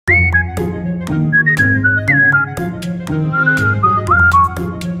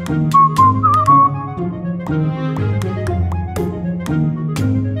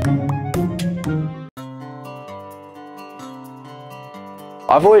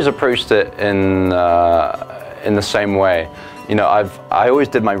I've always approached it in the same way. You know, I always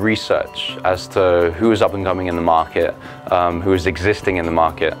did my research as to who was up and coming in the market, who was existing in the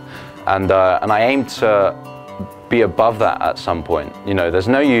market, and I aim to be above that at some point. You know, there's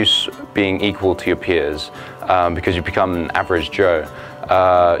no use being equal to your peers because you become an average Joe.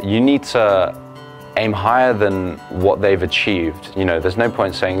 You need to aim higher than what they've achieved. You know, there's no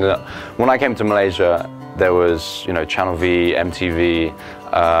point saying that when I came to Malaysia, there was, you know, Channel V, MTV,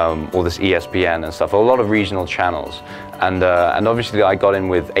 all this ESPN and stuff, a lot of regional channels. And obviously I got in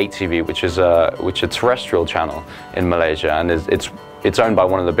with 8TV, which is a terrestrial channel in Malaysia, and it's owned by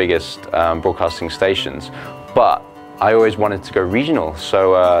one of the biggest broadcasting stations. But I always wanted to go regional,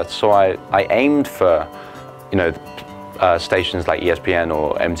 so I aimed for, you know, stations like ESPN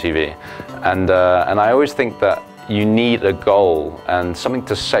or MTV, and I always think that you need a goal and something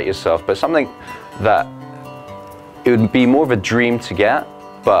to set yourself, but something that it would be more of a dream to get,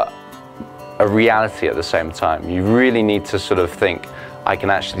 but a reality at the same time. You really need to sort of think, I can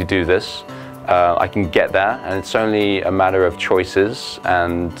actually do this, I can get there, and it's only a matter of choices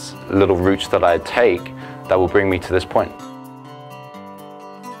and little routes that I take that will bring me to this point.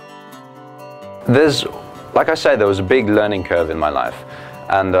 Like I said, there was a big learning curve in my life,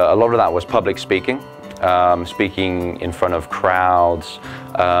 and a lot of that was public speaking, speaking in front of crowds,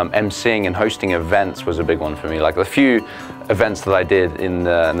 emceeing and hosting events was a big one for me. Like the few events that I did in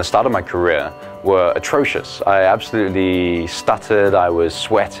the start of my career were atrocious. I absolutely stuttered, I was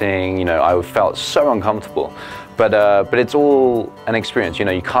sweating, you know, I felt so uncomfortable. But it's all an experience, you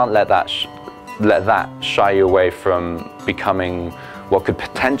know, you can't let that shy you away from becoming what could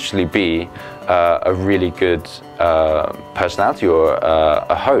potentially be a really good personality or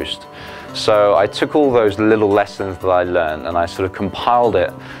a host. So I took all those little lessons that I learned and I sort of compiled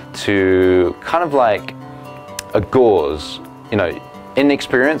it to kind of like a gauze. You know, in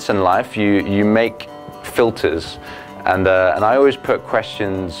experience in life, you make filters, and I always put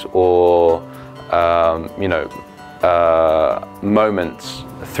questions or you know, moments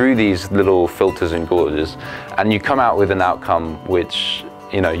through these little filters and gauges, and you come out with an outcome which,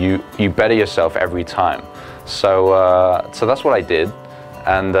 you know, you better yourself every time. So that's what I did,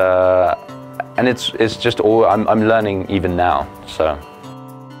 and it's just all I'm learning even now. So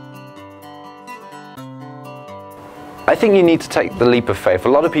I think you need to take the leap of faith. A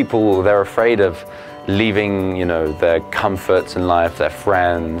lot of people, they're afraid of leaving, you know, their comforts in life, their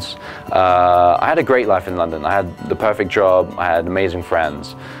friends. I had a great life in London. I had the perfect job, I had amazing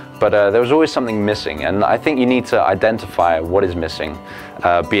friends, but there was always something missing, and I think you need to identify what is missing,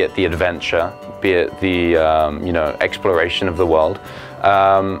 be it the adventure, be it the you know, exploration of the world,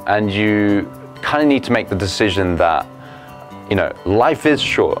 and you kind of need to make the decision that, you know, life is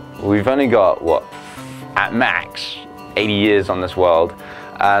short. We've only got, what, at max 80 years on this world,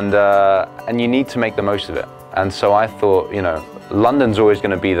 and you need to make the most of it. And so I thought, you know, London's always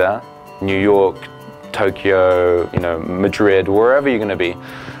going to be there, New York, Tokyo, you know, Madrid, wherever you're going to be,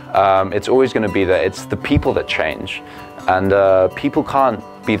 it's always going to be there. It's the people that change, and people can't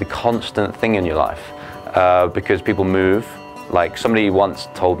be the constant thing in your life because people move. Like somebody once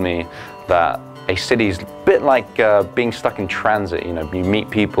told me that a city's a bit like being stuck in transit. You know, you meet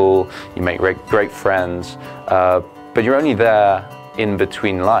people, you make great friends, but you're only there in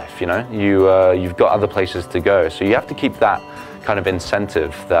between life. You know, you've got other places to go, so you have to keep that kind of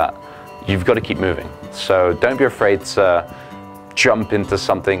incentive that you've got to keep moving. So don't be afraid to jump into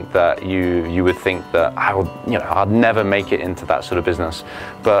something that you would think that I'll never make it into that sort of business,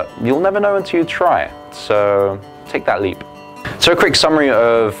 but you'll never know until you try. So take that leap. So a quick summary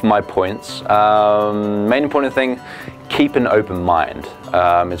of my points. Main important thing, keep an open mind.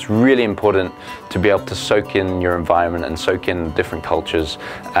 It's really important to be able to soak in your environment and soak in different cultures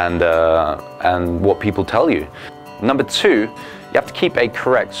and what people tell you. Number two, you have to keep a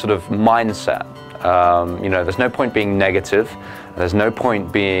correct sort of mindset. You know, there's no point being negative. There's no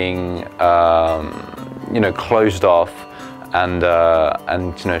point being you know, closed off and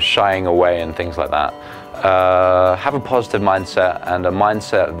you know, shying away and things like that. Have a positive mindset, and a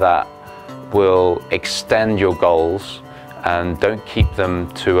mindset that will extend your goals and don't keep them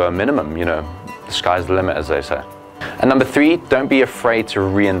to a minimum. You know, the sky's the limit, as they say. And number three, don't be afraid to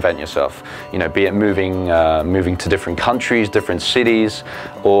reinvent yourself. You know, be it moving to different countries, different cities,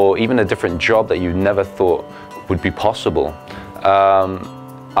 or even a different job that you never thought would be possible.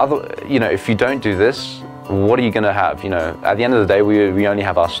 You know, if you don't do this, what are you going to have? You know, at the end of the day, we only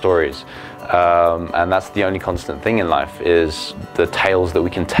have our stories. And that's the only constant thing in life, is the tales that we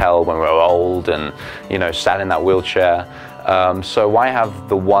can tell when we're old and, you know, sat in that wheelchair. So why have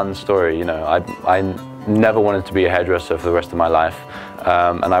the one story? You know, never wanted to be a hairdresser for the rest of my life,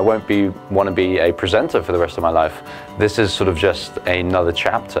 and I won't want to be a presenter for the rest of my life. This is sort of just another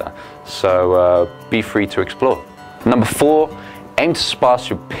chapter, so be free to explore. Number 4, aim to surpass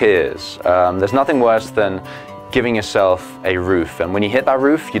your peers. There's nothing worse than giving yourself a roof, and when you hit that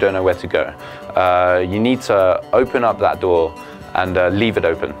roof, you don't know where to go. You need to open up that door and leave it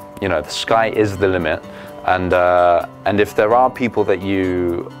open. You know, the sky is the limit, and if there are people that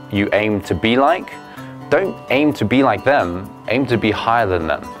you aim to be like, don't aim to be like them, aim to be higher than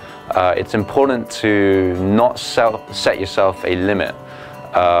them. It's important to not set yourself a limit,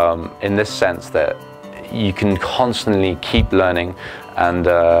 in this sense that you can constantly keep learning and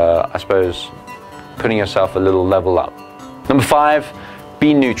I suppose putting yourself a little level up. Number 5,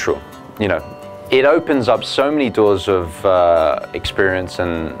 be neutral. You know, it opens up so many doors of experience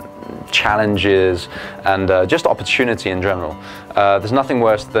and challenges and just opportunity in general. There's nothing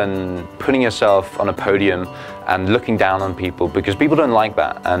worse than putting yourself on a podium and looking down on people, because people don't like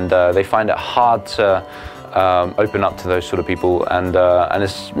that, and they find it hard to open up to those sort of people, and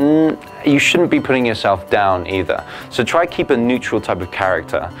you shouldn't be putting yourself down either. So try keep a neutral type of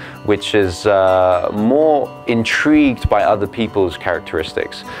character, which is more intrigued by other people's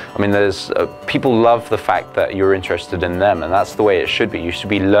characteristics. I mean, people love the fact that you're interested in them, and that's the way it should be. You should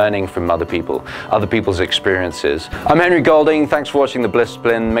be learning from other people, other people's experiences. I'm Henry Golding. Thanks for watching The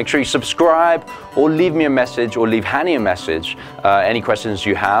Blissplin. Make sure you subscribe, or leave me a message, or leave Hanny a message, any questions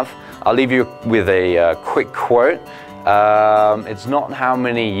you have. I'll leave you with a quick quote. It's not how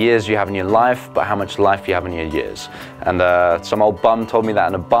many years you have in your life, but how much life you have in your years. And some old bum told me that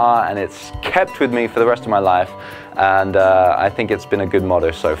in a bar, and it's kept with me for the rest of my life. And I think it's been a good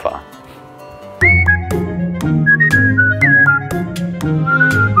motto so far.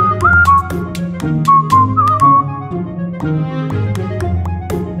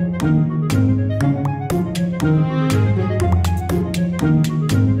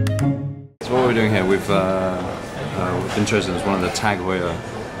 What we're doing here, we've been chosen as one of the Tag Heuer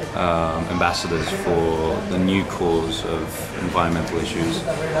ambassadors for the new cause of environmental issues.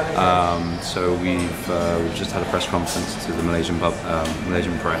 So we've just had a press conference to the Malaysian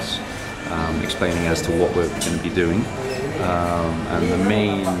press, explaining as to what we're going to be doing. And the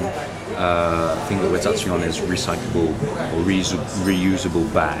main thing that we're touching on is recyclable or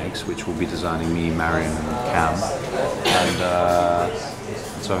reusable bags, which we'll be designing, me, Marion and Cam. And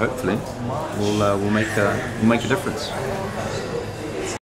so hopefully we'll make a difference.